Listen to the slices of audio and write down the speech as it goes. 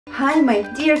Hi my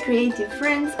dear creative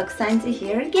friends, Oksana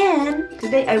here again.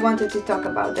 Today I wanted to talk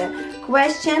about the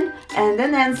question and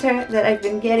an answer that I've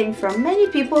been getting from many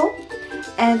people,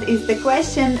 and it's the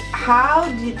question, how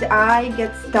did I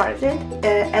get started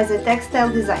as a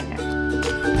textile designer?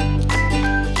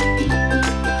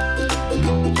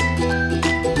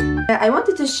 I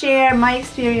wanted to share my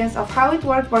experience of how it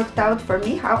worked out for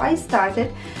me, how I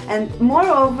started, and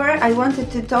moreover I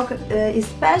wanted to talk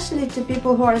especially to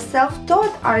people who are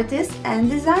self-taught artists and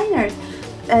designers.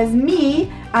 As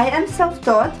me, I am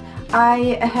self-taught.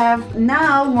 I have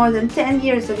now more than 10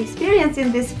 years of experience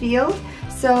in this field,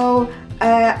 so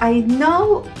I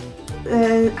know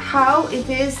how it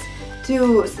is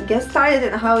to get started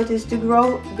and how it is to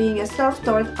grow being a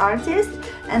self-taught artist,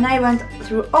 and I went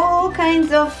through all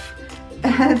kinds of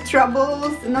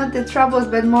troubles, not the troubles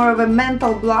but more of a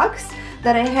mental blocks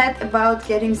that I had about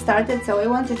getting started. So I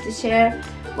wanted to share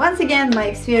once again my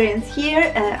experience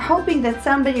here, hoping that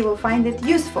somebody will find it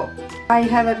useful. I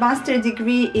have a master's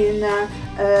degree in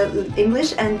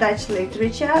English and Dutch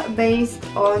literature based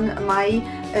on my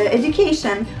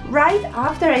education. Right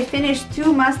after I finished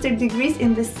 2 master's degrees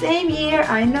in the same year,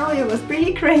 I know it was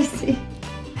pretty crazy,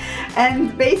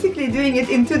 and basically doing it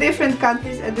in 2 different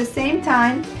countries at the same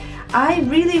time. I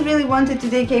really wanted to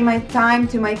dedicate my time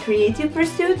to my creative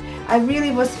pursuit. I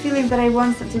really was feeling that I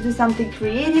wanted to do something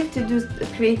creative, to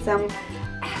create some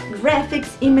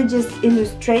graphics, images,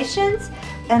 illustrations,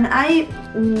 and I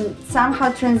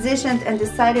somehow transitioned and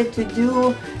decided to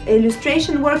do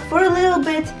illustration work for a little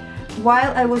bit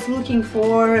while I was looking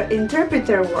for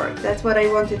interpreter work. That's what I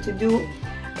wanted to do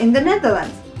in the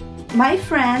Netherlands. My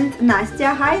friend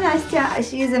Nastya, hi Nastya,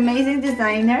 she is an amazing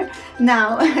designer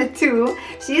now too.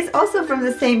 She is also from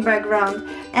the same background,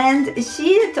 and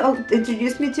she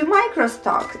introduced me to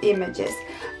microstock images,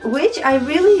 which I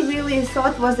really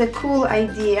thought was a cool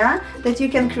idea, that you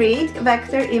can create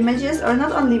vector images, or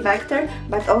not only vector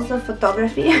but also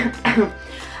photography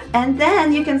and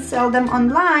then you can sell them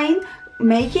online,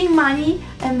 making money,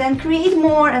 and then create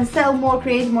more and sell more,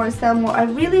 create more, sell more. I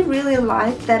really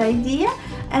liked that idea,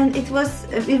 and it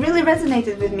really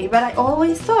resonated with me. But I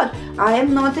always thought, I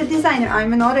am not a designer,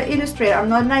 I'm not an illustrator, I'm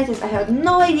not an artist. I had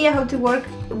no idea how to work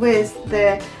with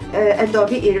the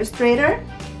Adobe Illustrator,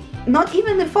 not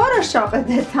even the Photoshop at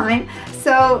that time.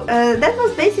 So that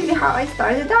was basically how I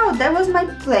started out. That was my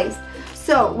place.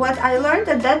 So what I learned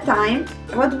at that time,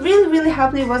 what really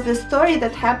helped me, was the story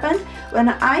that happened when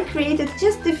I created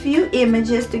just a few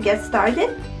images to get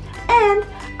started, and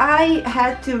I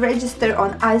had to register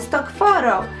on iStock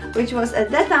Photo, which was at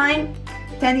that time,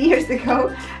 10 years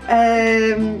ago,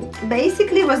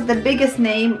 basically was the biggest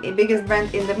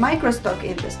brand in the microstock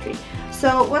industry.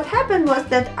 So what happened was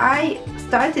that I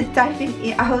started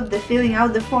filling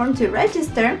out the form to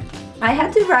register. I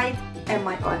had to write, am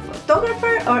I a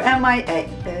photographer or am I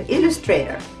an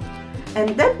illustrator?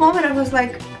 And at that moment I was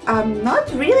like, I'm not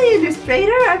really an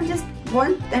illustrator, I just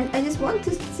want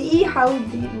to see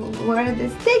where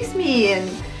this takes me. And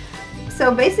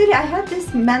so basically I had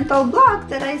this mental block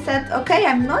that I said, okay,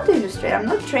 I'm not an illustrator, I'm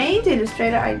not trained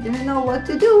illustrator, I didn't know what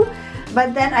to do.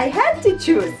 But then I had to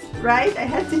choose, right? I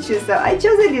had to choose. So I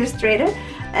chose an illustrator,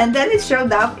 and then it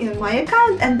showed up in my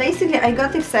account, and basically I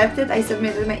got accepted. I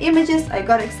submitted my images, I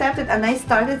got accepted, and I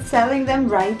started selling them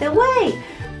right away.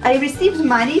 I received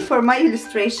money for my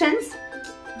illustrations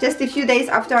just a few days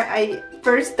after I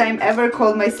first time ever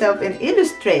called myself an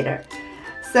illustrator.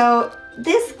 So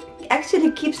this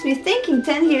actually keeps me thinking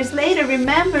 10 years later,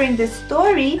 remembering the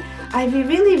story. I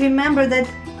really remember that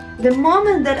the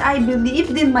moment that I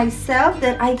believed in myself,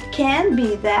 that I can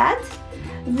be that,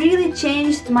 really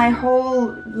changed my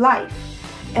whole life.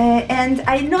 And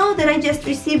I know that I just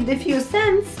received a few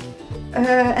cents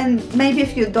and maybe a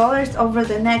few dollars over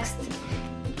the next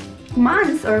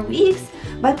months or weeks,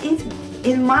 but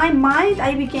in my mind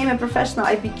I became a professional.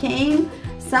 I became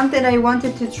something I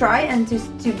wanted to try and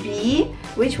to be,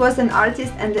 which was an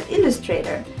artist and an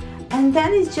illustrator. And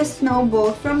then it just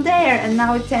snowballed from there, and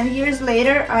now 10 years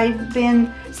later I've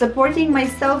been supporting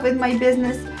myself with my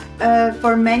business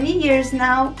for many years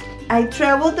now. I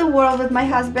traveled the world with my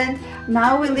husband.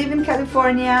 Now we live in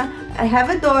California. I have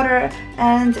a daughter,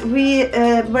 and we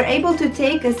were able to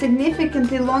take a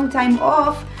significantly long time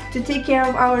off to take care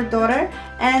of our daughter.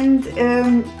 And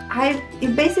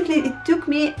it took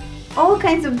me all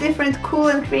kinds of different cool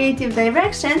and creative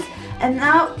directions, and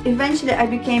now eventually I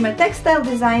became a textile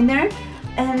designer,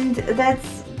 and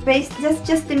that's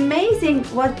just amazing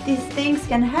what these things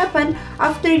can happen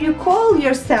after you call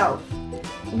yourself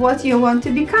what you want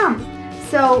to become.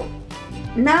 So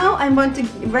now I want to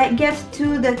get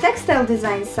to the textile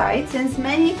design side, since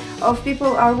many of people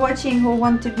are watching who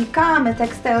want to become a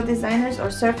textile designers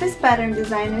or surface pattern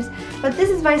designers, but this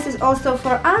advice is also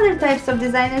for other types of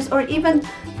designers, or even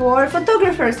for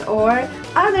photographers or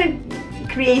other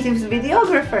creatives,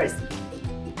 videographers.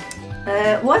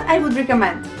 What I would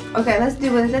recommend, okay, let's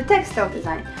do with the textile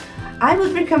design. I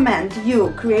would recommend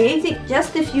you creating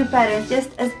just a few patterns, just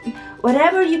as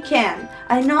whatever you can.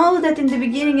 I know that in the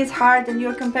beginning it's hard and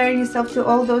you're comparing yourself to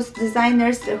all those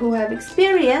designers who have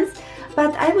experience,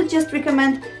 but I would just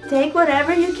recommend take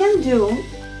whatever you can do,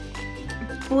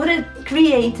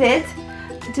 create it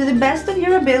to the best of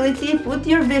your ability, put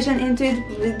your vision into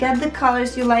it, get the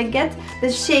colors you like, get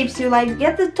the shapes you like,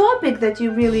 get the topic that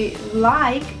you really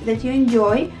like, that you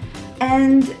enjoy,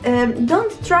 and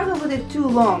don't struggle with it too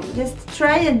long. Just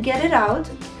try and get it out,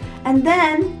 and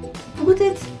then put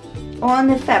it on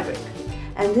a fabric.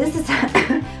 And this is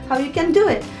how you can do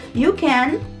it. You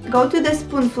can go to the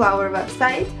Spoonflower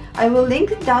website. I will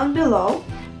link it down below,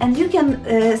 and you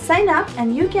can sign up,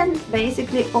 and you can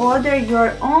basically order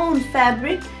your own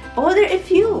fabric. Order a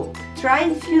few, try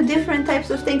a few different types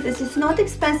of things. It's not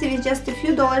expensive, it's just a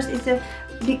few dollars.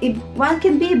 One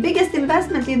can be the biggest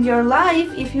investment in your life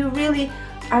if you really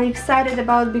are excited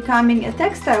about becoming a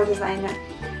textile designer.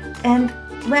 And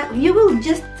well, you will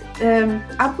just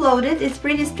upload it. It's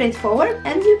pretty straightforward,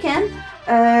 and you can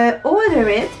order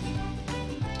it,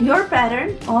 your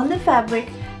pattern, on the fabric.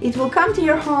 It will come to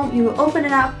your home, you will open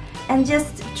it up, and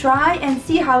just try and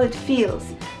see how it feels.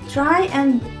 Try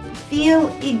and feel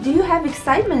it. Do you have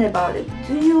excitement about it?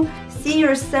 Do you see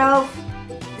yourself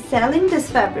selling this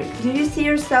fabric? Do you see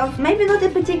yourself, maybe not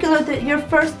in particular your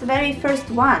very first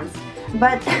ones,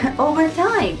 but over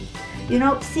time, you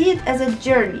know, see it as a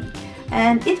journey.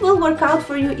 And it will work out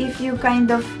for you if you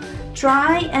kind of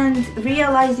try and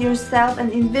realize yourself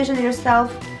and envision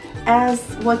yourself as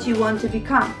what you want to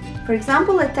become. For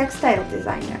example, a textile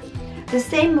designer. The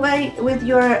same way with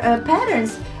your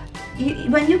patterns.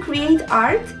 When you create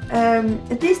art,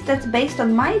 at least that's based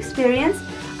on my experience,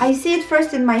 I see it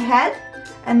first in my head,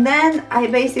 and then I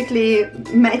basically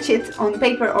match it on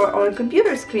paper or a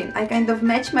computer screen. I kind of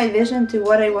match my vision to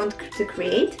what I want to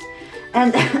create,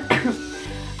 and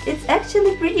it's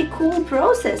actually a pretty cool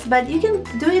process, but you can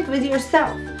do it with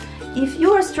yourself. If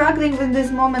you are struggling with this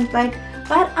moment, like,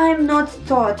 but I'm not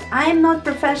taught, I'm not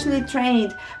professionally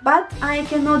trained, but I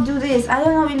cannot do this, I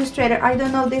don't know Illustrator, I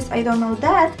don't know this, I don't know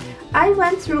that. I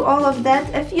went through all of that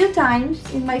a few times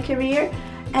in my career,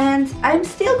 and I'm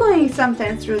still going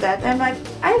sometimes through that. I'm like,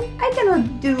 I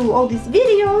cannot do all these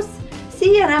videos,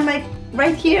 see, and I'm like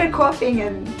right here coughing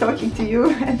and talking to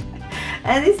you.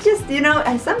 And it's just, you know,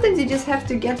 and sometimes you just have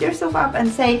to get yourself up and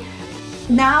say,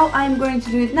 now I'm going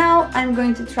to do it, now I'm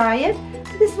going to try it.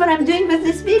 This is what I'm doing with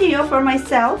this video for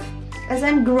myself as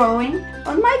I'm growing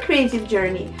on my creative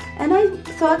journey. And I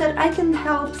thought that I can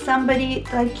help somebody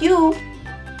like you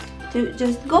to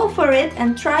just go for it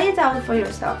and try it out for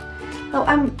yourself. So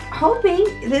I'm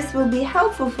hoping this will be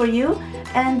helpful for you,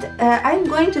 and I'm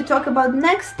going to talk about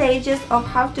next stages of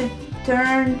how to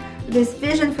turn this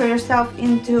vision for yourself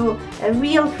into a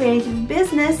real creative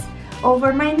business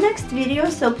over my next video.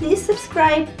 So please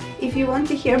subscribe if you want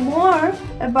to hear more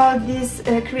about these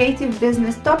creative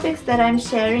business topics that I'm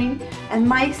sharing and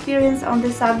my experience on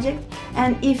the subject.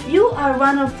 And if you are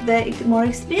one of the more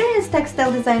experienced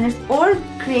textile designers or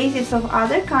creatives of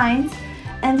other kinds,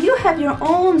 and you have your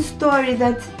own story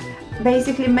that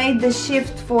basically made the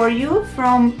shift for you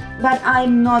from but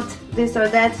I'm not this or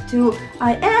that to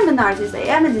I am an artist, I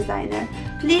am a designer,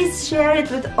 please share it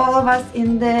with all of us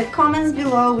in the comments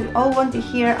below. We all want to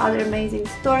hear other amazing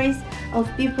stories of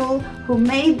people who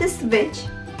made the switch.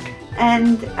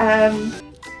 And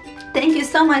thank you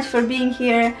so much for being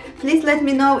here. Please let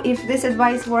me know if this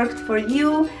advice worked for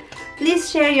you. Please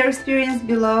share your experience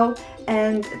below,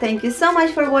 and thank you so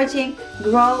much for watching.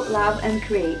 Grow, love and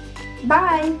create.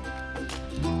 Bye!